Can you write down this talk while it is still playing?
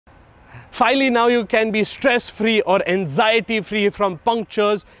Finally, now you can be stress-free or anxiety-free from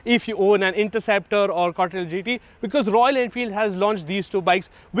punctures if you own an Interceptor or Continental GT, because Royal Enfield has launched these two bikes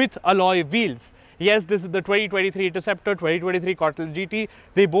with alloy wheels. Yes, this is the 2023 Interceptor, 2023 Continental GT.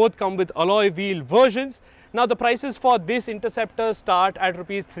 They both come with alloy wheel versions. Now the prices for this Interceptor start at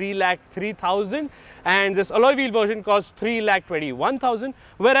rupees 3,03,000 and this alloy wheel version costs 3,21,000,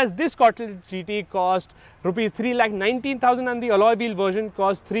 whereas this Continental GT cost rupees 3,19,000 and the alloy wheel version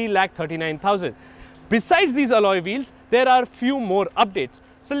costs 3,39,000. Besides these alloy wheels, there are few more updates.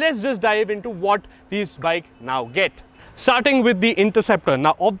 So let's just dive into what these bikes now get. Starting with the Interceptor.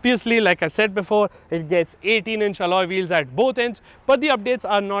 Now obviously, like I said before, it gets 18-inch alloy wheels at both ends, but the updates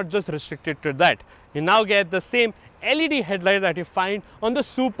are not just restricted to that. You now get the same LED headlight that you find on the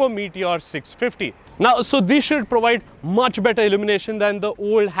Super Meteor 650. Now, so this should provide much better illumination than the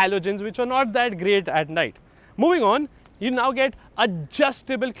old halogens, which are not that great at night. Moving on, you now get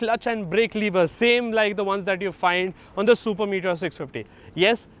adjustable clutch and brake levers, same like the ones that you find on the Super Meteor 650.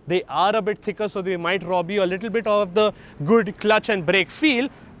 Yes, they are a bit thicker, so they might rob you a little bit of the good clutch and brake feel,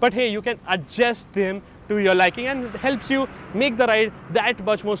 but hey, you can adjust them to your liking and it helps you make the ride that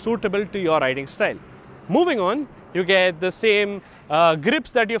much more suitable to your riding style. Moving on, you get the same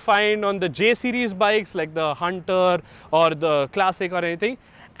grips that you find on the J series bikes like the Hunter or the Classic or anything,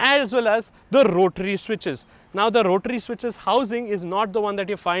 as well as the rotary switches. Now the rotary switches housing is not the one that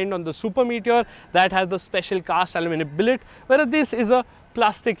you find on the Super Meteor that has the special cast aluminum billet, whereas this is a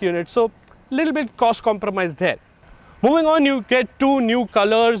plastic unit, so little bit cost compromise there. Moving on, you get two new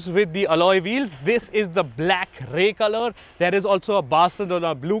colors with the alloy wheels. This is the black ray color. There is also a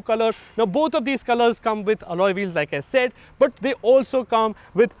Barcelona blue color. Now both of these colors come with alloy wheels like I said, but they also come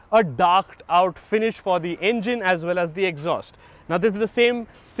with a darked out finish for the engine as well as the exhaust. Now this is the same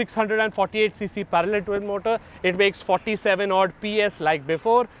 648cc parallel twin motor. It makes 47 odd PS like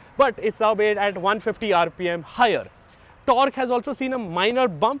before, but it's now made at 150 RPM higher. Torque has also seen a minor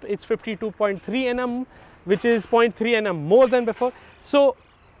bump. It's 52.3 Nm, which is 0.3 Nm more than before. So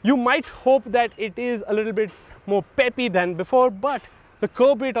you might hope that it is a little bit more peppy than before, but the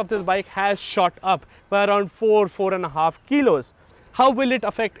curb weight of this bike has shot up by around 4.5 kilos. How will it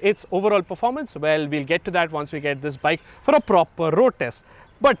affect its overall performance? Well, we'll get to that once we get this bike for a proper road test.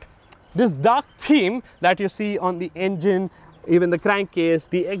 But this dark theme that you see on the engine, even the crankcase,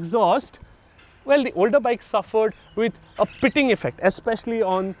 the exhaust, well, the older bike suffered with a pitting effect, especially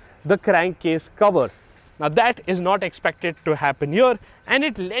on the crankcase cover. Now that is not expected to happen here, and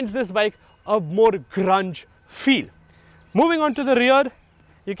it lends this bike a more grunge feel. Moving on to the rear,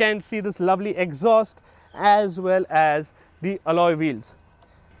 you can see this lovely exhaust as well as the alloy wheels.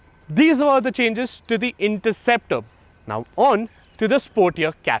 These were the changes to the Interceptor. Now on to the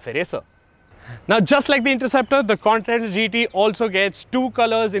sportier Cafe Racer. Now just like the Interceptor, the Continental GT also gets two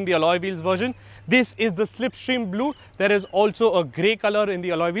colors in the alloy wheels version. This is the Slipstream Blue. There is also a grey color in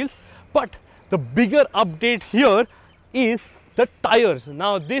the alloy wheels, but the bigger update here is the tires.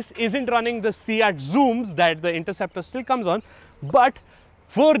 Now this isn't running the Seat Zooms that the Interceptor still comes on, but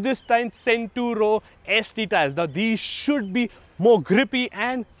for this time Centuro ST tires. Now these should be more grippy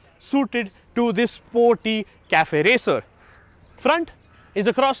and suited to this sporty Cafe Racer. Front is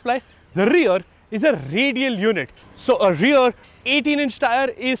a cross-ply, the rear is a radial unit. So a rear 18-inch tire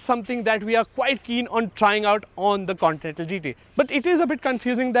is something that we are quite keen on trying out on the Continental GT. But it is a bit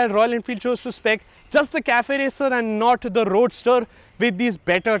confusing that Royal Enfield chose to spec just the Cafe Racer and not the Roadster with these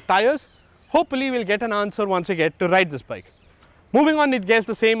better tires. Hopefully we'll get an answer once we get to ride this bike. Moving on, it gets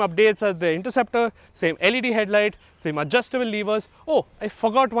the same updates as the Interceptor, same LED headlight, same adjustable levers. Oh, I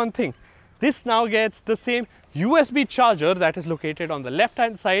forgot one thing. This now gets the same USB charger that is located on the left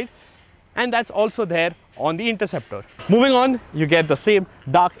hand side, and that's also there on the Interceptor. Moving on, you get the same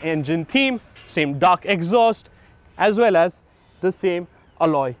dark engine theme, same dark exhaust, as well as the same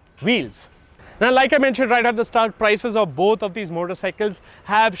alloy wheels. Now, like I mentioned right at the start, prices of both of these motorcycles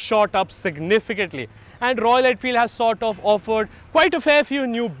have shot up significantly, and Royal Enfield has sort of offered quite a fair few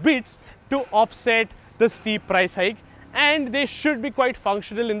new bits to offset the steep price hike, and they should be quite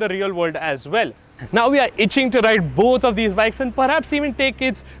functional in the real world as well. Now we are itching to ride both of these bikes and perhaps even take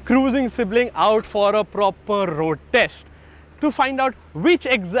its cruising sibling out for a proper road test to find out which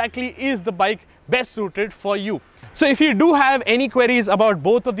exactly is the bike best suited for you. So if you do have any queries about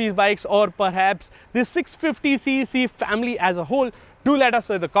both of these bikes or perhaps the 650cc family as a whole, do let us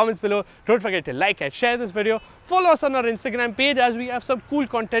know in the comments below. Don't forget to like and share this video. Follow us on our Instagram page as we have some cool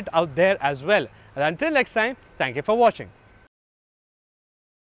content out there as well. And until next time, thank you for watching.